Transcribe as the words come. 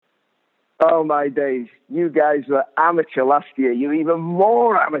Oh, my days. You guys were amateur last year. You're even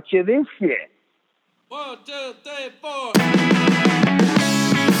more amateur this year. 1, 2, 3, 4.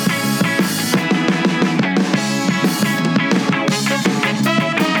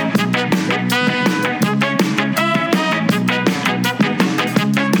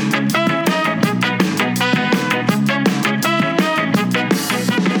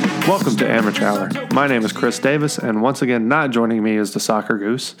 Welcome to Amateur Hour. My name is Chris Davis, and once again, not joining me is the Soccer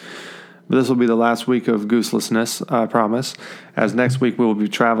Goose. But this will be the last week of gooselessness, I promise, as next week we will be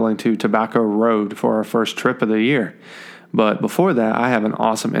traveling to Tobacco Road for our first trip of the year. But before that, I have an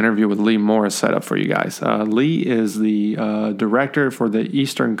awesome interview with Lee Morris set up for you guys. Lee is the director for the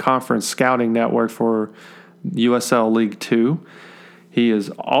Eastern Conference Scouting Network for USL League 2. He is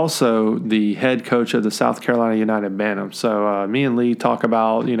also the head coach of the South Carolina United Bantam. So me and Lee talk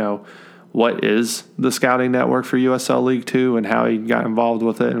about, what is the scouting network for USL League 2 and how he got involved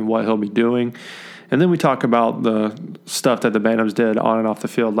with it and what he'll be doing. And then we talk about the stuff that the Bantams did on and off the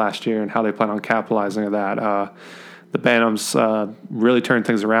field last year and how they plan on capitalizing on that. The Bantams really turned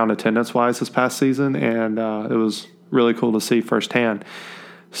things around attendance-wise this past season, and it was really cool to see firsthand.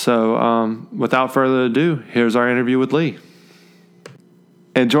 So without further ado, here's our interview with Lee.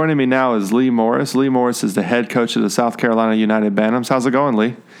 And joining me now is Lee Morris. Lee Morris is the head coach of the South Carolina United Bantams. How's it going,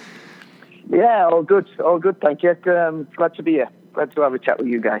 Lee? Yeah, all good, thank you. Glad to be here. Glad to have a chat with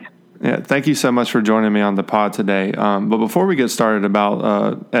you guys. Yeah, thank you so much for joining me on the pod today. But before we get started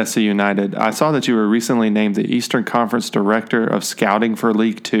about SC United, I saw that you were recently named the Eastern Conference Director of Scouting for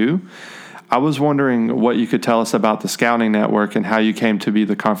League 2. I was wondering what you could tell us about the scouting network and how you came to be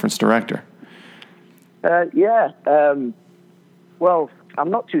the conference director. Well, I'm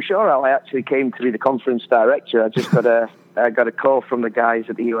not too sure how I actually came to be the conference director. I just got a call from the guys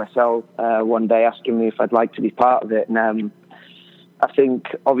at the USL one day asking me if I'd like to be part of it. And I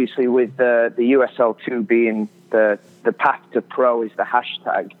think, obviously, with the USL 2 being the path to pro is the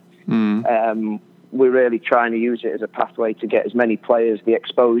hashtag, we're really trying to use it as a pathway to get as many players the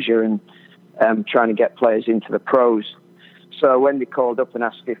exposure and trying to get players into the pros. So when they called up and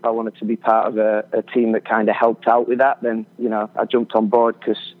asked if I wanted to be part of a team that kind of helped out with that, then, I jumped on board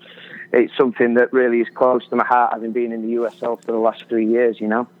because it's something that really is close to my heart, having been in the USL for the last 3 years,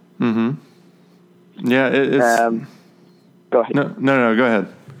 Mm-hmm. Yeah, it's... Go ahead. No, go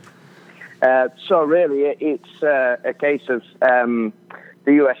ahead. So really, it's a case of the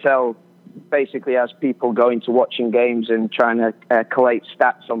USL basically has people going to watching games and trying to collate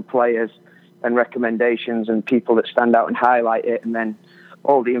stats on players and recommendations and people that stand out and highlight it, and then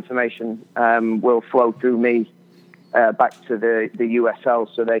all the information will flow through me back to the USL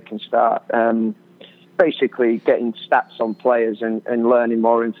so they can start basically getting stats on players and learning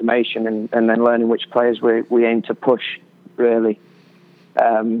more information and then learning which players we aim to push, really.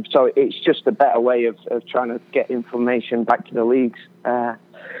 So it's just a better way of trying to get information back to the leagues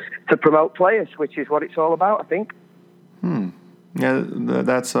to promote players, which is what it's all about, I think. Yeah,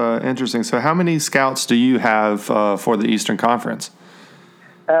 that's interesting. So how many scouts do you have for the Eastern Conference?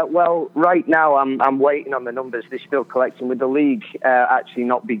 Well, right now I'm waiting on the numbers. They're still collecting, with the league actually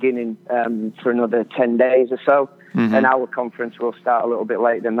not beginning for another 10 days or so. Mm-hmm. And our conference will start a little bit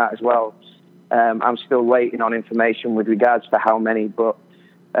later than that as well. I'm still waiting on information with regards to how many, but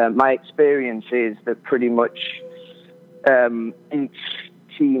my experience is that pretty much each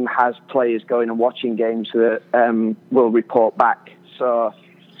team has players going and watching games that will report back. So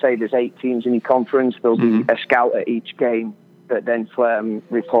say there's 8 teams in your conference, there'll be a scout at each game that then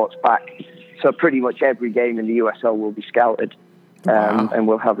reports back. So pretty much every game in the USL will be scouted, and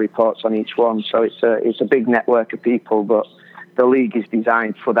we'll have reports on each one. So it's a big network of people, but the league is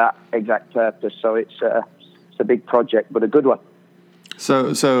designed for that exact purpose. So it's a big project, but a good one.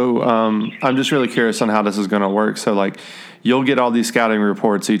 So I'm just really curious on how this is going to work. So you'll get all these scouting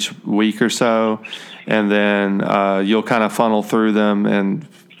reports each week or so, and then you'll kind of funnel through them and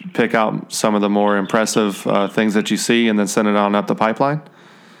pick out some of the more impressive things that you see and then send it on up the pipeline?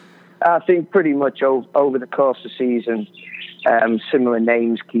 I think pretty much over the course of the season, similar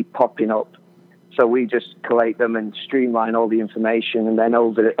names keep popping up. So we just collate them and streamline all the information. And then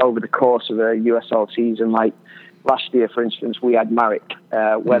over the course of a USL season, like last year, for instance, we had Marek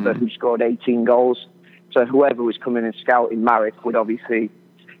Weber, who scored 18 goals. So whoever was coming and scouting Marek would obviously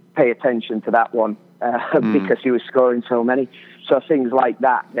pay attention to that one because he was scoring so many. So things like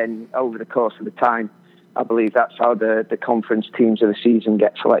that, then over the course of the time, I believe that's how the conference teams of the season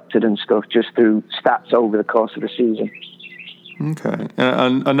get selected and stuff, just through stats over the course of the season. Okay.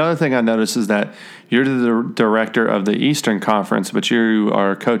 And another thing I noticed is that you're the director of the Eastern Conference, but you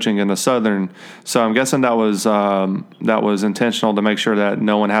are coaching in the Southern. So I'm guessing that was intentional to make sure that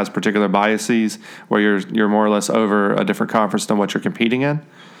no one has particular biases, where you're more or less over a different conference than what you're competing in.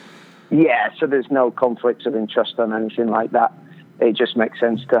 Yeah, so there's no conflicts of interest on anything like that. It just makes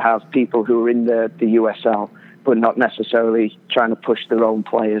sense to have people who are in the USL, but not necessarily trying to push their own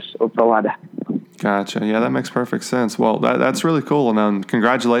players up the ladder. Gotcha. Yeah, that makes perfect sense. Well, that's really cool, and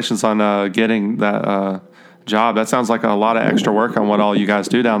congratulations on getting that job. That sounds like a lot of extra work on what all you guys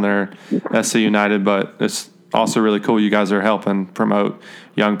do down there at SC United, but it's also really cool you guys are helping promote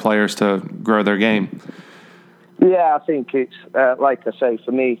young players to grow their game. Yeah, I think it's, like I say,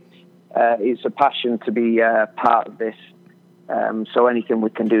 for me, it's a passion to be part of this. So anything we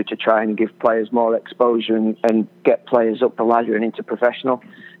can do to try and give players more exposure and get players up the ladder and into professional,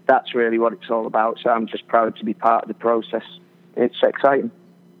 that's really what it's all about. So I'm just proud to be part of the process. It's exciting.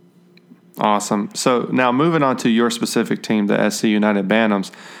 Awesome. So now moving on to your specific team, the SC United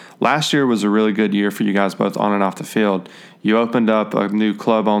Bantams. Last year was a really good year for you guys both on and off the field. You opened up a new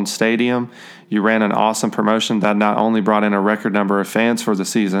club-owned stadium. You ran an awesome promotion that not only brought in a record number of fans for the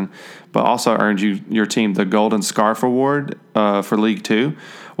season, but also earned your team the Golden Scarf Award for League Two.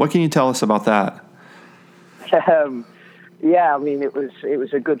 What can you tell us about that? Yeah, I mean, it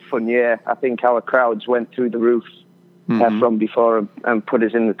was a good, fun year. I think our crowds went through the roof from before and put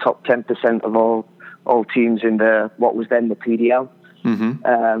us in the top 10% of all teams in what was then the PDL.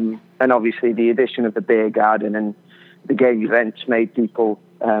 Mm-hmm. And obviously the addition of the beer garden and the game events made people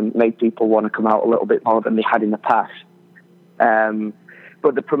want to come out a little bit more than they had in the past.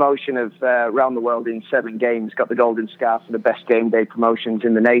 But the promotion of Round the World in 7 games got the Golden Scarf for the best game day promotions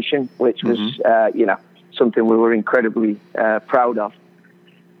in the nation, which was, something we were incredibly proud of.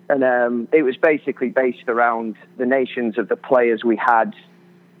 And it was basically based around the nations of the players we had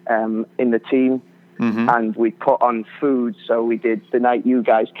in the team. Mm-hmm. And we put on food. So we did, the night you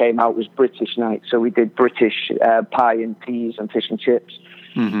guys came out was British night. So we did British pie and peas and fish and chips.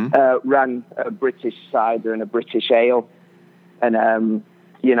 Mm-hmm. Ran a British cider and a British ale. And,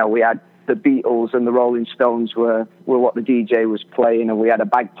 we had the Beatles and the Rolling Stones were what the DJ was playing. And we had a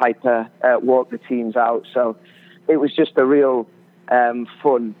bagpiper walk the teams out. So it was just a real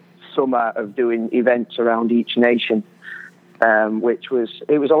fun summer of doing events around each nation, which was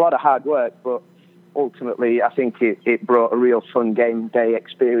a lot of hard work, but ultimately, I think it brought a real fun game day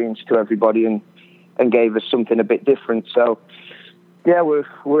experience to everybody and gave us something a bit different. So, yeah,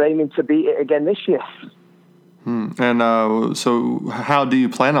 we're aiming to beat it again this year. And so how do you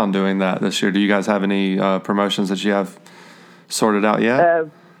plan on doing that this year? Do you guys have any promotions that you have sorted out yet?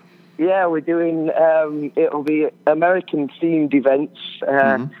 Yeah, we're doing, it'll be American-themed events.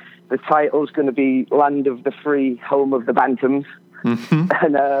 The title's going to be Land of the Free, Home of the Bantams. Mm-hmm.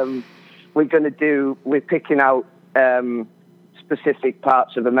 And we're picking out specific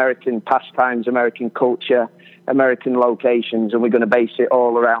parts of American pastimes, American culture, American locations, and we're going to base it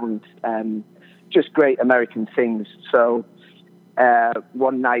all around just great American things. So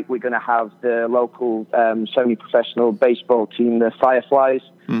one night we're going to have the local semi-professional baseball team, the Fireflies.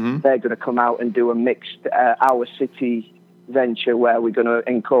 Mm-hmm. They're going to come out and do a mixed Our City venture where we're going to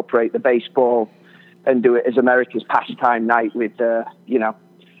incorporate the baseball and do it as America's pastime night with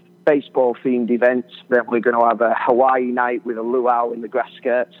baseball-themed events. Then we're going to have a Hawaii night with a luau in the grass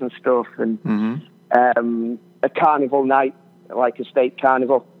skirts and stuff, and a carnival night, like a state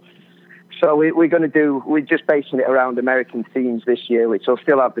carnival. So we're just basing it around American themes this year, which will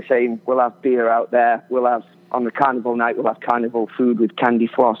still have the same. We'll have beer out there. We'll have, on the carnival night, we'll have carnival food with candy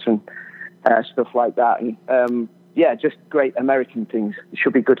floss and stuff like that. And just great American things. It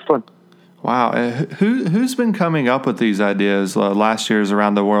should be good fun. Wow. Who's been coming up with these ideas? Last year's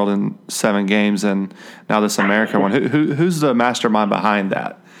Around the World in 7 games, and now this American one. Who's the mastermind behind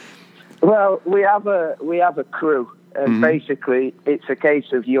that? Well, we have a crew, and basically it's a case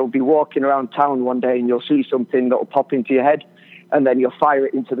of you'll be walking around town one day and you'll see something that'll pop into your head, and then you'll fire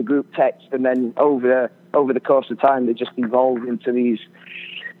it into the group text, and then over the course of time they just evolve into these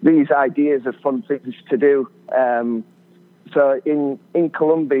ideas of fun things to do. So in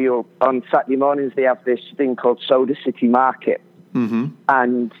Colombia on Saturday mornings they have this thing called Soda City Market. Mm-hmm.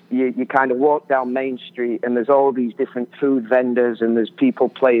 And you kind of walk down Main Street and there's all these different food vendors and there's people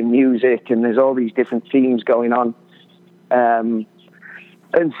playing music and there's all these different themes going on. And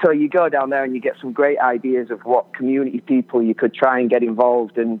so you go down there and you get some great ideas of what community people you could try and get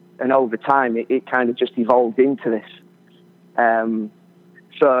involved in. And over time, it kind of just evolved into this.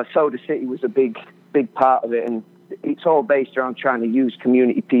 So Soda City was a big part of it. And it's all based around trying to use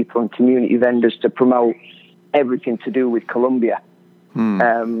community people and community vendors to promote everything to do with Colombia.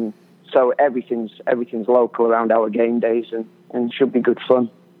 So everything's local around our game days, and should be good fun.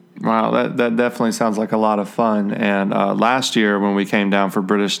 Wow, that definitely sounds like a lot of fun. And last year when we came down for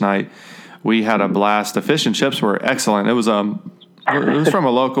British Night, we had a blast. The fish and chips were excellent. It was from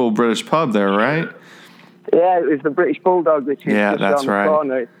a local British pub there, right? Yeah, it was the British Bulldog, which is just that's on the right.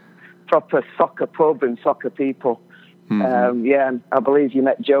 corner. Proper soccer pub and soccer people. And I believe you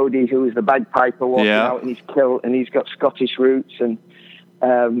met Jody, who was the bagpiper walking out in his kilt, and he's got Scottish roots, and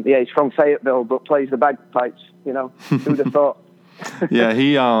he's from Fayetteville but plays the bagpipes. You know, who'd have thought? Yeah,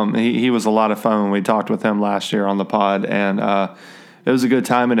 he was a lot of fun when we talked with him last year on the pod, and it was a good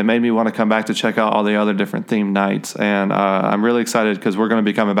time, and it made me want to come back to check out all the other different themed nights. And I'm really excited because we're going to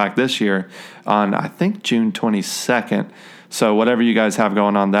be coming back this year on, I think, June 22nd. So whatever you guys have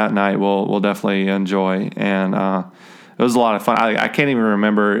going on that night, we'll definitely enjoy. And it was a lot of fun. I can't even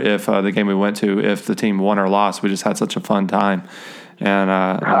remember if the game we went to, if the team won or lost. We just had such a fun time. And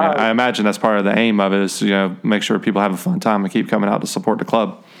I imagine that's part of the aim of it is to make sure people have a fun time and keep coming out to support the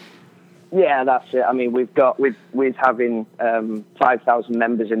club. Yeah, that's it. I mean, with having 5,000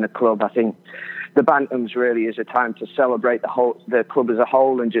 members in the club, I think the Bantams really is a time to celebrate the club as a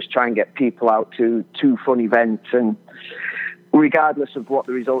whole and just try and get people out to fun events. And regardless of what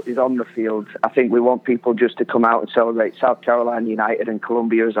the result is on the field, I think we want people just to come out and celebrate South Carolina United and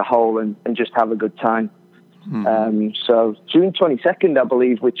Columbia as a whole and just have a good time. So June 22nd, I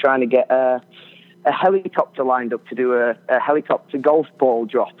believe, we're trying to get a helicopter lined up to do a helicopter golf ball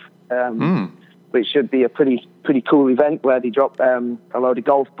drop, which should be a pretty cool event where they drop a load of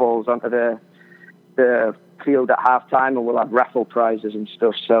golf balls onto the field at halftime, and we'll have raffle prizes and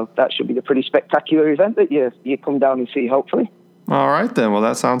stuff. So that should be a pretty spectacular event that you come down and see, hopefully. All right, then. Well,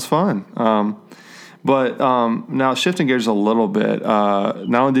 that sounds fun. But now shifting gears a little bit,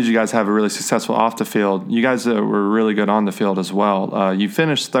 not only did you guys have a really successful off the field, you guys were really good on the field as well. You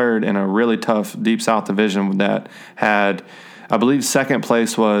finished third in a really tough Deep South division that had, I believe, second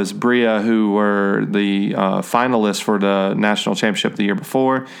place was Bria, who were the finalists for the national championship the year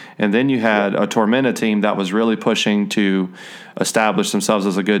before. And then you had a Tormenta team that was really pushing to establish themselves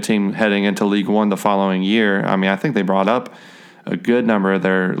as a good team heading into League One the following year. I mean, I think they brought up a good number of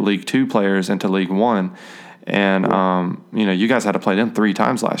their League Two players into League One. And, you guys had to play them 3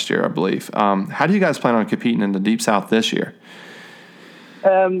 times last year, I believe. How do you guys plan on competing in the Deep South this year?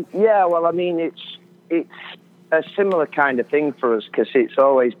 Well, I mean, it's a similar kind of thing for us because it's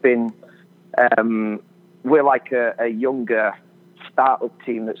always been we're like a younger startup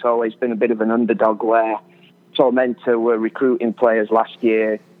team that's always been a bit of an underdog, where Tormenta were recruiting players last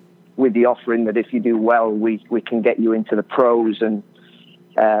year with the offering that if you do well, we can get you into the pros. And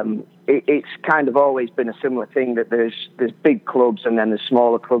it's kind of always been a similar thing that there's big clubs and then there's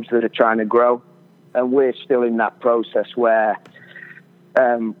smaller clubs that are trying to grow. And we're still in that process where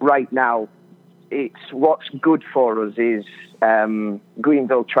right now, it's what's good for us is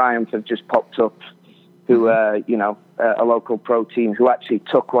Greenville Triumph have just popped up, who a local pro team who actually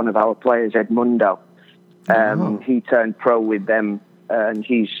took one of our players, Edmundo. He turned pro with them, and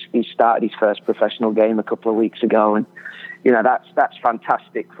he started his first professional game a couple of weeks ago, and that's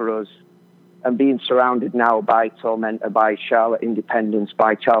fantastic for us. And being surrounded now by Tormenta, by Charlotte Independence,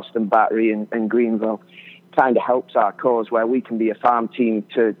 by Charleston Battery and Greenville, kind of helps our cause where we can be a farm team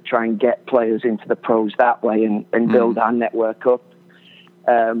to try and get players into the pros that way and build our network up.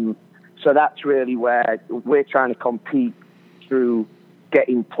 So that's really where we're trying to compete through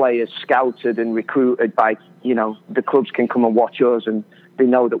getting players scouted and recruited by, the clubs can come and watch us and they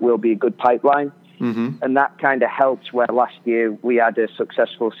know that we'll be a good pipeline. And that kind of helps where last year we had a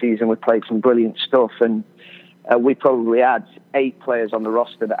successful season. We played some brilliant stuff, and we probably had 8 players on the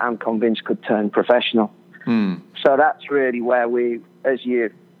roster that I'm convinced could turn professional. So that's really where as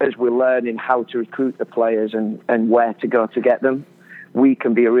we're learning how to recruit the players and where to go to get them, we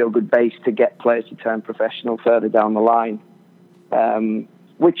can be a real good base to get players to turn professional further down the line,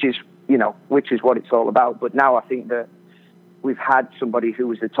 which is what it's all about. But now I think that we've had somebody who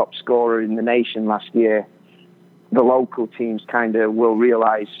was the top scorer in the nation last year. The local teams kind of will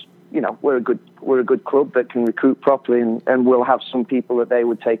realize, we're a good club that can recruit properly, and we'll have some people that they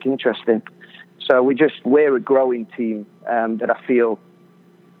would take interest in. So we're a growing team that I feel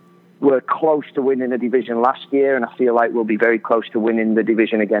we're close to winning a division last year, and I feel like we'll be very close to winning the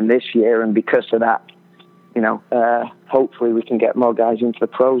division again this year. And because of that, hopefully we can get more guys into the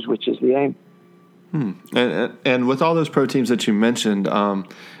pros, which is the aim. And with all those pro teams that you mentioned, and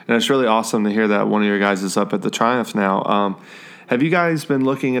it's really awesome to hear that one of your guys is up at the Triumph now. Have you guys been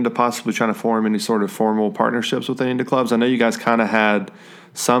looking into possibly trying to form any sort of formal partnerships with any of the clubs? I know you guys kind of had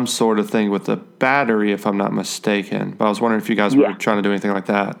some sort of thing with the Battery, if I'm not mistaken. But I was wondering if you guys were trying to do anything like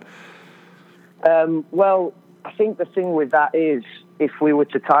that. Well, I think the thing with that is if we were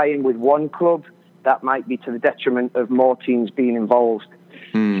to tie in with one club, that might be to the detriment of more teams being involved.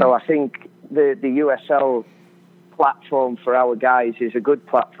 So I think the USL platform for our guys is a good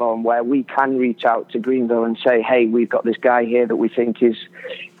platform where we can reach out to Greenville and say, hey, we've got this guy here that we think is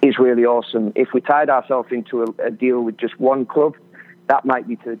really awesome. If we tied ourselves into a deal with just one club, that might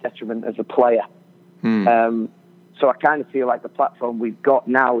be to the detriment of the player. So I kind of feel like the platform we've got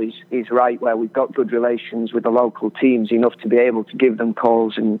now is right, where we've got good relations with the local teams, enough to be able to give them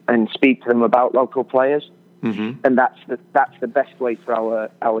calls and speak to them about local players. And that's the best way for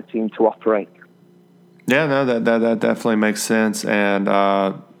our team to operate. Yeah, no, that definitely makes sense. And,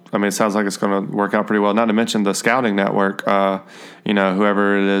 I mean, it sounds like it's going to work out pretty well. Not to mention the scouting network,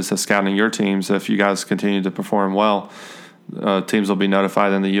 whoever it is that's scouting your teams, if you guys continue to perform well, teams will be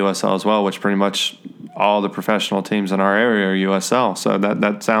notified in the USL as well, which pretty much all the professional teams in our area are USL. So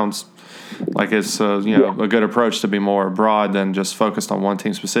that sounds like it's a good approach to be more broad than just focused on one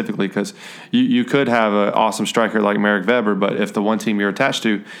team specifically, because you could have an awesome striker like Merrick Weber, but if the one team you're attached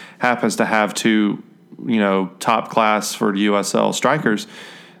to happens to have two top class for USL strikers,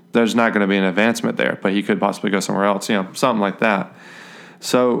 there's not going to be an advancement there, but he could possibly go somewhere else, something like that.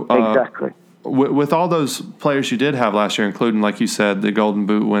 So exactly. With all those players you did have last year, including, like you said, the Golden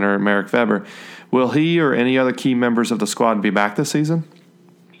Boot winner, Merrick Weber, will he or any other key members of the squad be back this season?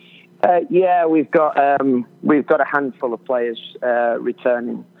 Yeah, we've got a handful of players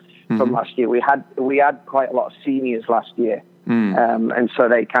returning from last year. We had quite a lot of seniors last year, and so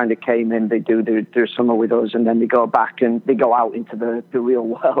they kind of came in. They do their summer with us, and then they go back and they go out into the real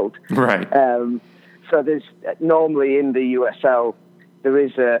world. Right. So there's normally in the USL there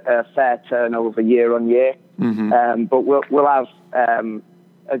is a fair turnover year on year, but we'll have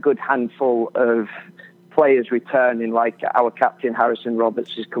a good handful of players returning, like our captain Harrison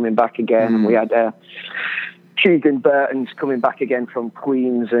Roberts is coming back again, and we had Keegan Burton's coming back again from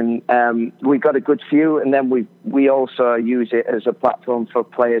Queens, and we've got a good few. And then we also use it as a platform for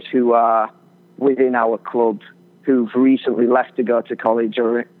players who are within our club who've recently left to go to college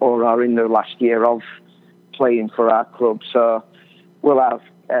or are in their last year of playing for our club. So we'll have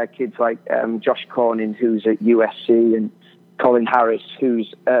kids like Josh Corning, who's at USC, and Colin Harris,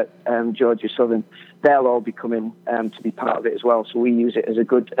 who's at Georgia Southern. They'll all be coming to be part of it as well. So we use it as a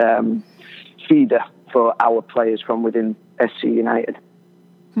good feeder for our players from within SC United.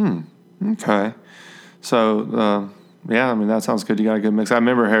 Okay. So, I mean, that sounds good. You got a good mix. I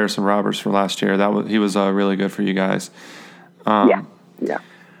remember Harrison Roberts from last year. He was really good for you guys. Yeah.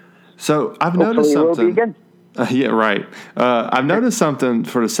 So I've Hopefully noticed something. Will be again. Yeah, right. I've noticed something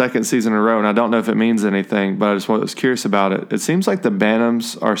for the second season in a row, and I don't know if it means anything, but I just was curious about it. It seems like the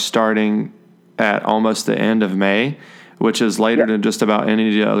Bantams are starting at almost the end of May, which is later than just about any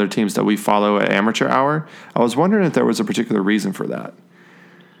of the other teams that we follow at Amateur Hour. I was wondering if there was a particular reason for that.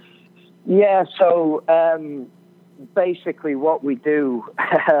 Yeah, so basically what we do,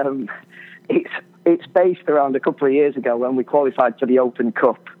 it's based around a couple of years ago when we qualified for the Open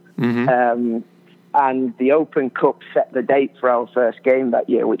Cup. And the Open Cup set the date for our first game that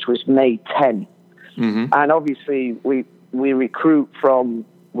year, which was May 10. And obviously we recruit from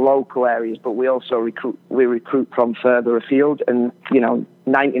local areas, but we also recruit from further afield. And,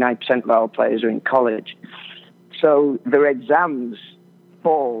 99% of our players are in college. So their exams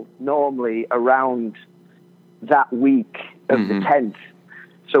fall normally around that week of the 10th.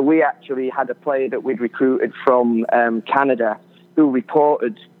 So we actually had a player that we'd recruited from Canada who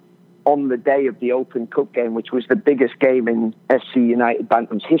reported on the day of the Open Cup game, which was the biggest game in SC United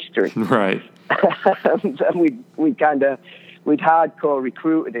Bantams history. Right. And we'd hardcore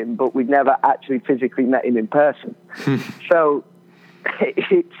recruited him, but we'd never actually physically met him in person. So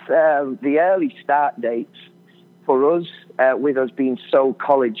it's the early start dates for us, with us being so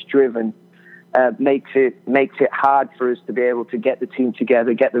college driven, makes it hard for us to be able to get the team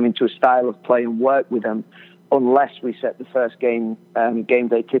together, get them into a style of play and work with them, unless we set the first game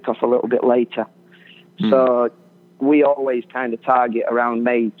day kickoff a little bit later. So we always kind of target around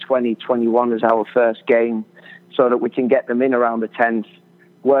May 2021 as our first game, so that we can get them in around the 10th,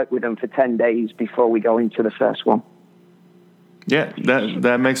 work with them for 10 days before we go into the first one. Yeah,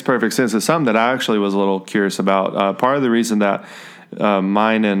 that makes perfect sense. It's something that I actually was a little curious about. Part of the reason that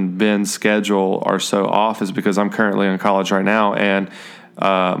mine and Ben's schedule are so off is because I'm currently in college right now, and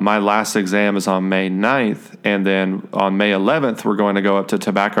My last exam is on May 9th, and then on May 11th, we're going to go up to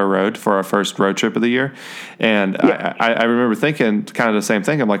Tobacco Road for our first road trip of the year. And I remember thinking kind of the same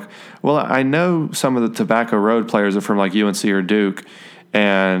thing. I'm like, well, I know some of the Tobacco Road players are from like UNC or Duke,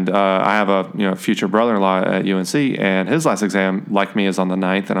 and I have a future brother-in-law at UNC, and his last exam, like me, is on the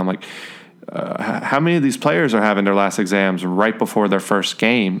 9th. And I'm like, how many of these players are having their last exams right before their first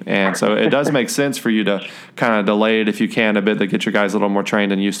game? And so it does make sense for you to kind of delay it if you can a bit to get your guys a little more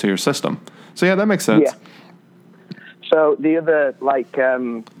trained and used to your system. So, yeah, that makes sense. Yeah. So the other,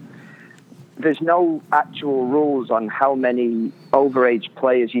 there's no actual rules on how many overage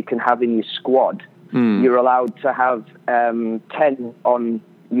players you can have in your squad. You're allowed to have 10 on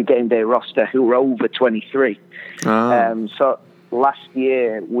your game day roster who are over 23. So last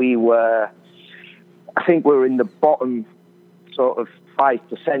year I think we were in the bottom sort of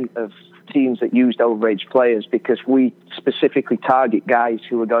 5% of teams that used overage players, because we specifically target guys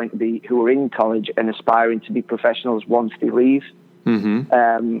who are in college and aspiring to be professionals once they leave.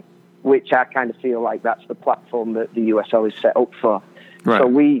 Which I kind of feel like that's the platform that the USL is set up for. Right. So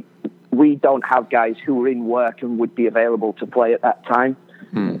we don't have guys who are in work and would be available to play at that time,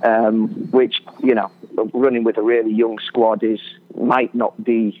 which, running with a really young squad might not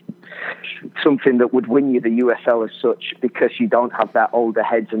be something that would win you the USL as such, because you don't have that older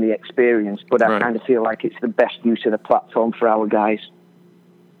heads and the experience. But I kind of feel like it's the best use of the platform for our guys.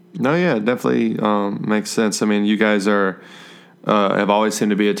 No, yeah, it definitely makes sense. I mean, you guys have always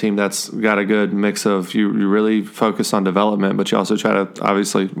seemed to be a team that's got a good mix of you really focus on development, but you also try to,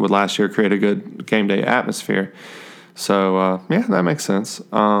 obviously, with last year, create a good game day atmosphere. So, yeah, that makes sense.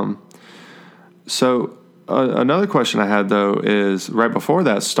 Another question I had, though, is right before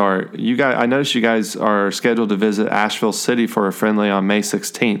that start, I noticed you guys are scheduled to visit Asheville City for a friendly on May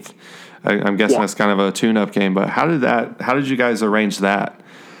 16th. I'm guessing that's kind of a tune-up game, but how did you guys arrange that?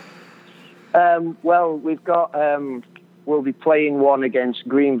 Well, we've got... we'll be playing one against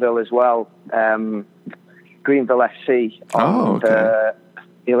Greenville as well, Greenville FC on the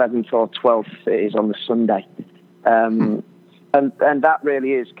 11th or 12th. It is on the Sunday. And that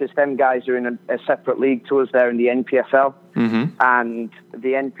really is because them guys are in a separate league to us. They're in the NPSL, and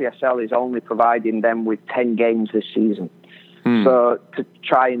the NPSL is only providing them with 10 games this season. So to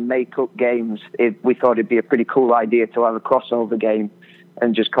try and make up games, we thought it'd be a pretty cool idea to have a crossover game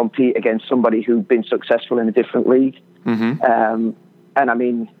and just compete against somebody who'd been successful in a different league. And I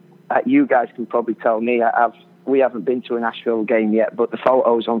mean, you guys can probably tell me, we haven't been to an Asheville game yet, but the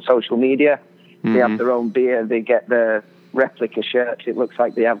photos on social media, they have their own beer, they get the replica shirts. It looks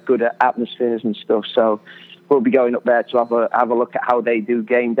like they have good atmospheres and stuff. So we'll be going up there to have a look at how they do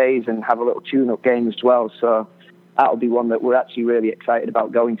game days and have a little tune-up game as well. So that'll be one that we're actually really excited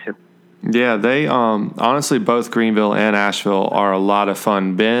about going to. Yeah, they honestly, both Greenville and Asheville are a lot of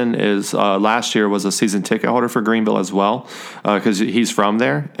fun. Ben is last year was a season ticket holder for Greenville as well, because he's from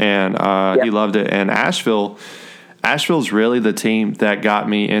there, and he loved it. And Asheville's really the team that got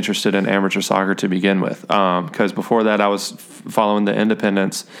me interested in amateur soccer to begin with, because before that I was following the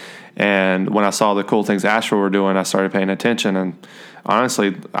independents, and when I saw the cool things Asheville were doing, I started paying attention. And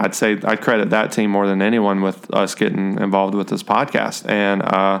honestly, I'd say I'd credit that team more than anyone with us getting involved with this podcast. And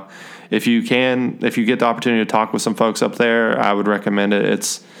if you get the opportunity to talk with some folks up there, I would recommend it.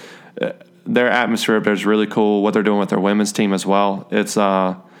 It's their atmosphere up there is really cool. What they're doing with their women's team as well. It's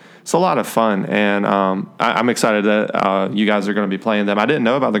a lot of fun, and I'm excited that you guys are going to be playing them. I didn't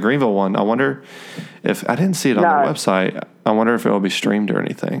know about the Greenville one. I wonder if I didn't see it on the website. I wonder if it will be streamed or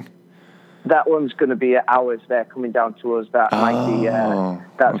anything. That one's going to be at ours. They're coming down to us. That might be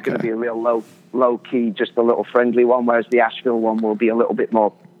going to be a real low key, just a little friendly one. Whereas the Asheville one will be a little bit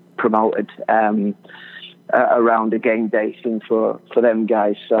more promoted around a game day thing for them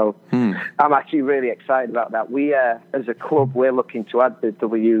guys. So I'm actually really excited about that. We, as a club, we're looking to add the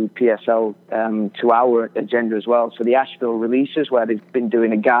WPSL to our agenda as well. So the Asheville releases, where they've been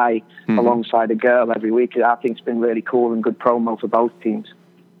doing a guy alongside a girl every week, I think it's been really cool and good promo for both teams.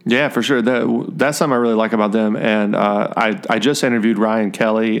 Yeah, for sure. That's something I really like about them. And I just interviewed Ryan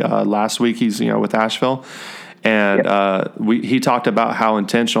Kelly last week. He's with Asheville. And he talked about how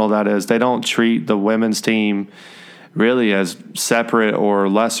intentional that is. They don't treat the women's team really as separate or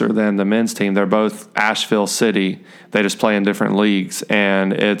lesser than the men's team. They're both Asheville City. They just play in different leagues.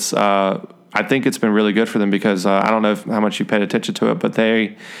 And it's I think it's been really good for them because I don't know how much you paid attention to it, but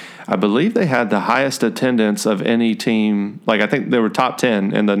I believe they had the highest attendance of any team. Like I think they were top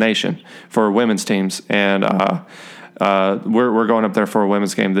 10 in the nation for women's teams. And we're going up there for a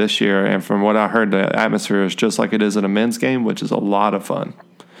women's game this year, and from what I heard, the atmosphere is just like it is in a men's game, which is a lot of fun.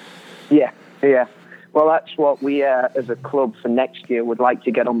 Yeah. Well, that's what we, as a club for next year, would like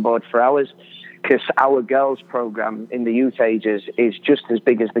to get on board for ours, because our girls program in the youth ages is just as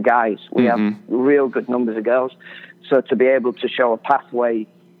big as the guys. We have real good numbers of girls. So to be able to show a pathway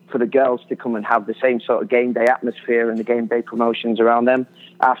for the girls to come and have the same sort of game day atmosphere and the game day promotions around them,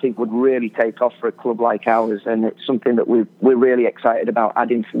 I think would really take off for a club like ours. And it's something that we're really excited about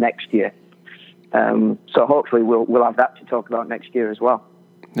adding for next year. So hopefully we'll have that to talk about next year as well.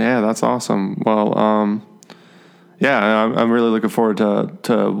 Yeah, that's awesome. Well, yeah, I'm really looking forward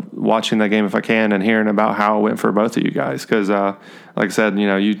to watching that game if I can and hearing about how it went for both of you guys. Because, like I said,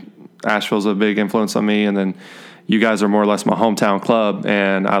 Asheville's a big influence on me, and then you guys are more or less my hometown club,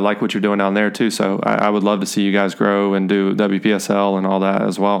 and I like what you're doing down there too. So I would love to see you guys grow and do WPSL and all that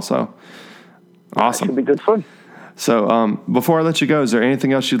as well. So awesome. It should be good fun. So before I let you go, is there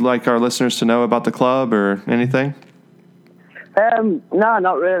anything else you'd like our listeners to know about the club or anything? No,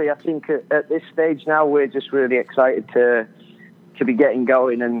 not really. I think at this stage now we're just really excited to be getting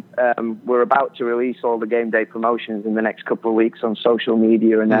going, and we're about to release all the game day promotions in the next couple of weeks on social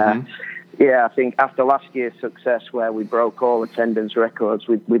media. And I think after last year's success where we broke all attendance records,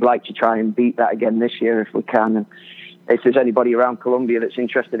 we'd like to try and beat that again this year if we can. And if there's anybody around Columbia that's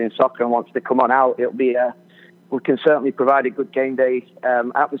interested in soccer and wants to come on out, we can certainly provide a good game day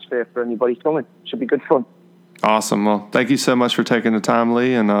atmosphere for anybody coming. Should be good fun. Awesome. Well, thank you so much for taking the time,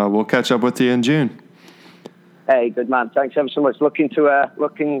 Lee, and we'll catch up with you in June. Hey, good man. Thanks ever so much. Looking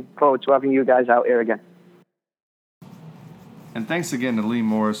forward to having you guys out here again. And thanks again to Lee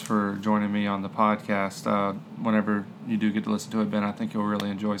Morris for joining me on the podcast. Whenever you do get to listen to it, Ben, I think you'll really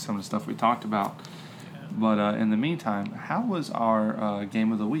enjoy some of the stuff we talked about. But in the meantime, how was our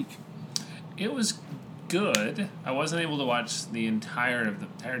game of the week? It was good. I wasn't able to watch the entirety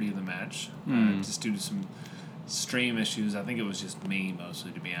of the match, just due to some stream issues. I think it was just me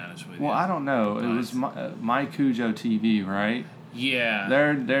mostly, to be honest with you. Well, I don't know. It was My Cujo TV, right? Yeah.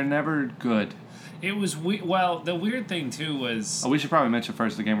 They're never good. It was well. The weird thing too was. We should probably mention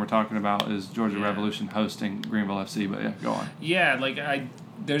first the game we're talking about is Georgia Revolution hosting Greenville FC. But yeah, go on. Yeah,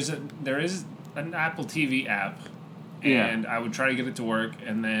 there is an Apple TV app, and I would try to get it to work,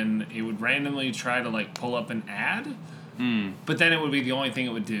 and then it would randomly try to pull up an ad, but then it would be the only thing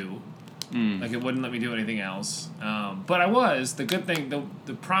it would do. It wouldn't let me do anything else. But the good thing,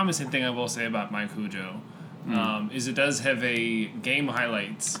 the promising thing I will say about My Cujo, is it does have a game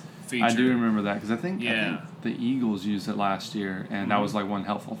highlights feature. I do remember that because I think the Eagles used it last year, and that was one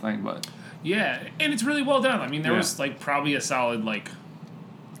helpful thing. But yeah, and it's really well done. I mean, there was probably a solid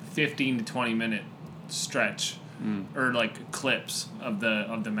 15 to 20 minute stretch or clips of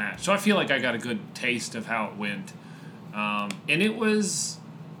the match. So I feel like I got a good taste of how it went, and it was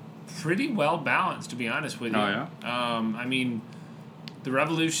pretty well balanced, to be honest with you. Oh yeah. I mean, the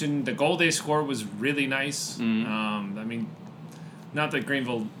Revolution, the goal they scored was really nice. I mean, not that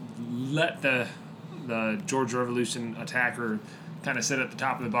Greenville let the Georgia Revolution attacker kind of sit at the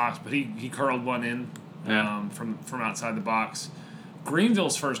top of the box, but he curled one in from outside the box.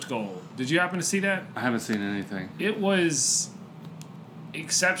 Greenville's first goal. Did you happen to see that? I haven't seen anything. It was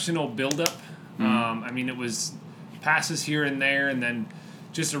exceptional buildup. I mean, it was passes here and there, and then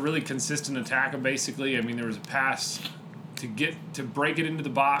just a really consistent attacker, basically. I mean, there was a pass to break it into the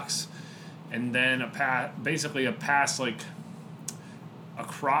box, and then a pass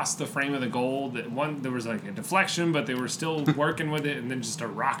across the frame of the goal. There was a deflection, but they were still working with it, and then just a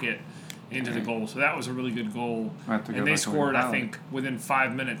rocket into the goal. So that was a really good goal. And they scored, I think, within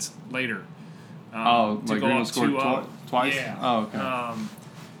 5 minutes later. Greenville scored twice? Yeah. Oh, okay.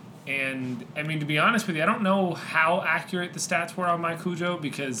 And, I mean, to be honest with you, I don't know how accurate the stats were on My Cujo,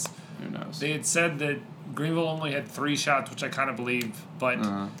 because who knows? They had said that Greenville only had 3 shots, which I kind of believe, but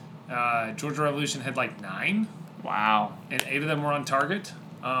Georgia Revolution had 9. Wow. And 8 of them were on target.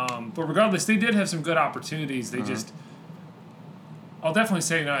 But regardless, they did have some good opportunities. They just... I'll definitely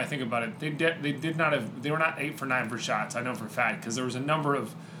say, now I think about it, they were not 8 for 9 for shots, I know for a fact, because there was a number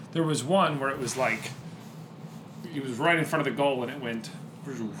of... There was one where it was it was right in front of the goal, and it went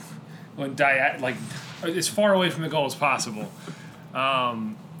as far away from the goal as possible.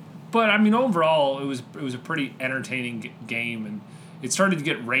 But I mean, overall, it was a pretty entertaining game, and it started to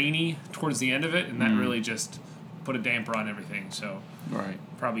get rainy towards the end of it, and that really just put a damper on everything. So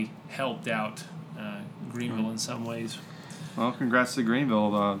probably helped out Greenville in some ways. Well, congrats to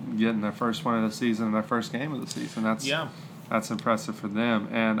Greenville getting their first win of the season and their first game of the season. That's impressive for them.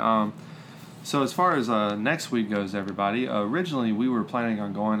 And so as far as next week goes, everybody, originally we were planning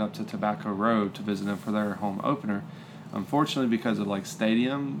on going up to Tobacco Road to visit them for their home opener. Unfortunately, because of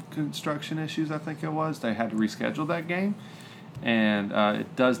stadium construction issues, I think it was, they had to reschedule that game. and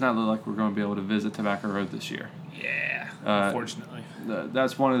it does not look like we're going to be able to visit Tobacco Road this year. Yeah, unfortunately.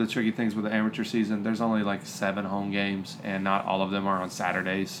 That's one of the tricky things with the amateur season. There's only like 7 home games, and not all of them are on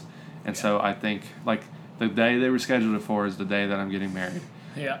Saturdays. And so I think like the day they were scheduled it for is the day that I'm getting married.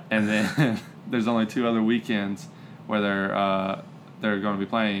 Yeah. And then there's only 2 other weekends where they're going to be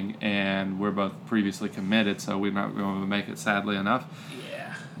playing, and we're both previously committed, so we're not going to make it, sadly enough.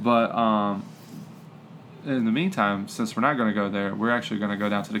 Yeah. But in the meantime, since we're not going to go there, we're actually going to go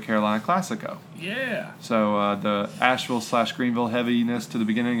down to the Carolina Classico. Yeah. So the Asheville/Greenville heaviness to the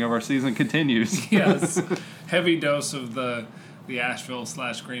beginning of our season continues. Yes. Heavy dose of the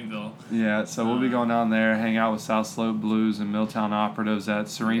Asheville/Greenville. Yeah, so we'll be going down there, hang out with South Slope Blues and Milltown Operatives at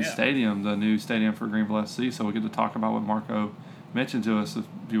Serene Stadium, the new stadium for Greenville SC. So we'll get to talk about what Marco mentioned to us a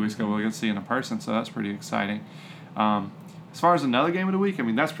few weeks ago. We'll get to see in person, so that's pretty exciting. As far as another game of the week, I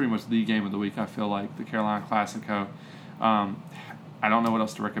mean, that's pretty much the game of the week, I feel like, the Carolina Classico. I don't know what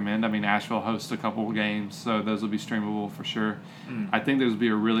else to recommend. I mean, Asheville hosts a couple of games, so those will be streamable for sure. I think there's will be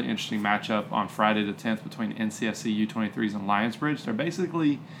a really interesting matchup on Friday the 10th between NCSC U23s and Lionsbridge. They're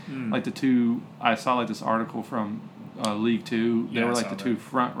basically like the two. I saw like this article from League Two. They were like the 2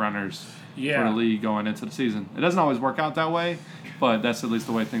 front runners for the league going into the season. It doesn't always work out that way, but that's at least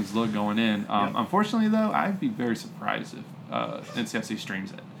the way things look going in. Unfortunately, though, I'd be very surprised if NCSC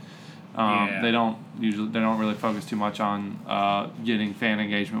streams it. They don't really focus too much on getting fan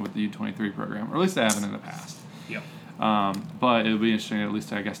engagement with the U23 program, or at least they haven't in the past. Yep. But it would be interesting, at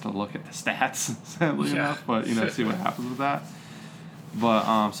least I guess, to look at the stats, sadly enough. But see what happens with that.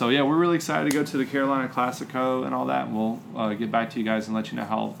 But so yeah, we're really excited to go to the Carolina Classico and all that. And we'll get back to you guys and let you know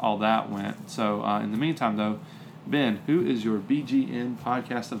how all that went. So in the meantime, though, Ben, who is your BGN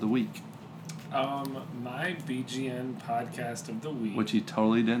podcast of the week? My BGN podcast of the week, which he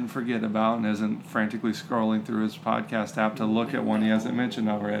totally didn't forget about and isn't frantically scrolling through his podcast app to look at one he hasn't mentioned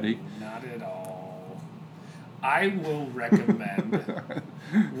already. Not at all. I will recommend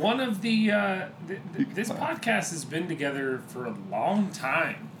one of the this podcast has been together for a long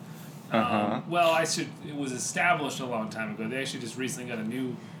time. Well, it was established a long time ago. They actually just recently got a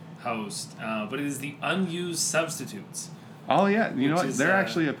new host, but it is the Unused Substitutes. Oh yeah, you know what? They're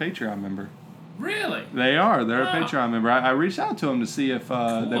actually a Patreon member. Really? They are. They're a Patreon member. I reached out to them to see if they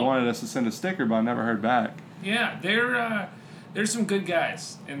wanted us to send a sticker, but I never heard back. Yeah, they're some good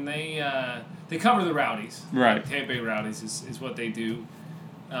guys, and they cover the Rowdies. Right. Tampa Bay Rowdies is what they do,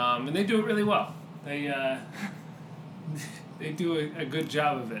 and they do it really well. They do a good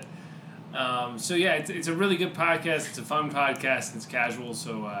job of it. So yeah, it's a really good podcast. It's a fun podcast. It's casual,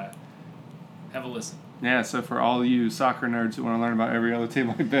 so have a listen. Yeah, so for all you soccer nerds who want to learn about every other team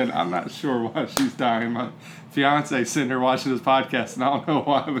like Ben, I'm not sure why she's dying. My fiance sitting there watching this podcast, and I don't know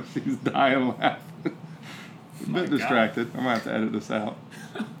why, but she's dying laughing. A bit distracted. I'm going to have to edit this out.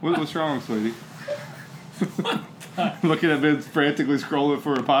 What's wrong, sweetie? Looking at Ben frantically scrolling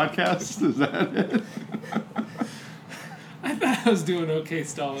for a podcast? Is that it? I thought I was doing okay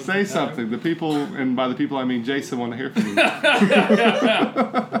stalling. Say something. The people, and by the people I mean Jason, want to hear from you.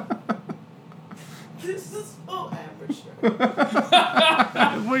 This is so amateur.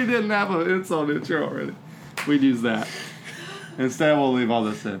 If we didn't have an insult intro already, we'd use that. Instead, we'll leave all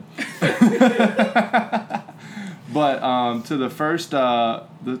this in. But to the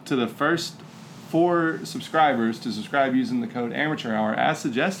first 4 subscribers to subscribe using the code Amateur Hour, as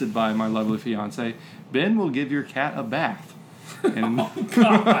suggested by my lovely fiance, Ben will give your cat a bath. And Oh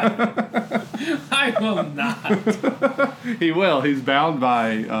God! I will not. He will. He's bound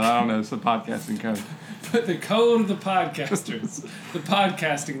by I don't know, some podcasting code. But the code of the podcasters, the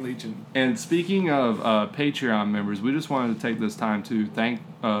podcasting legion. And speaking of Patreon members, we just wanted to take this time to thank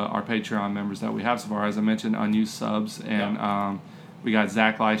our Patreon members that we have so far. As I mentioned, Unused Subs, and we got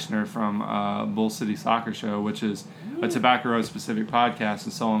Zach Leichner from Bull City Soccer Show, which is a Tobacco Road specific podcast,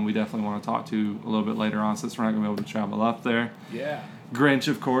 and someone we definitely want to talk to a little bit later on, since we're not going to be able to travel up there. Yeah. Grinch,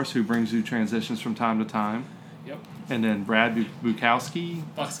 of course, who brings you transitions from time to time. Yep. And then Brad Bukowski.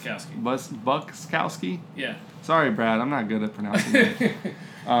 Buckskowski. Yeah. Sorry, Brad. I'm not good at pronouncing it.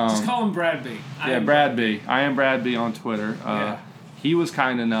 Just call him Brad B. Brad B. I am Brad B on Twitter. He was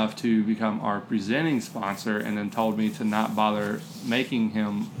kind enough to become our presenting sponsor, and then told me to not bother making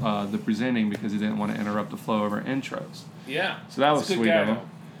him the presenting because he didn't want to interrupt the flow of our intros. Yeah. So that was That's a good sweet guy, of him.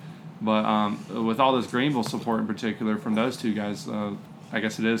 But with all this Greenville support in particular from those two guys, I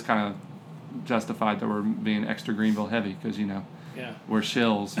guess it is kind of justified that we're being extra Greenville heavy because, Yeah. we're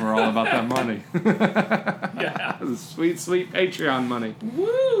shills. We're all about that money. Yeah. Sweet, sweet Patreon money.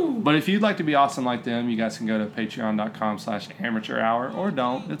 Woo! But if you'd like to be awesome like them, you guys can go to patreon.com/amateurhour, or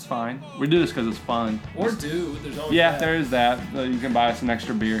don't. It's fine. We do this because it's fun. Or do. There's always Yeah, that. there is that. You can buy us an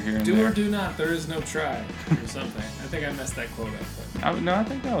extra beer here and Do there. or do not. There is no try or something. I think I messed that quote up. But. No, I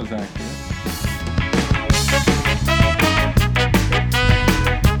think that was accurate.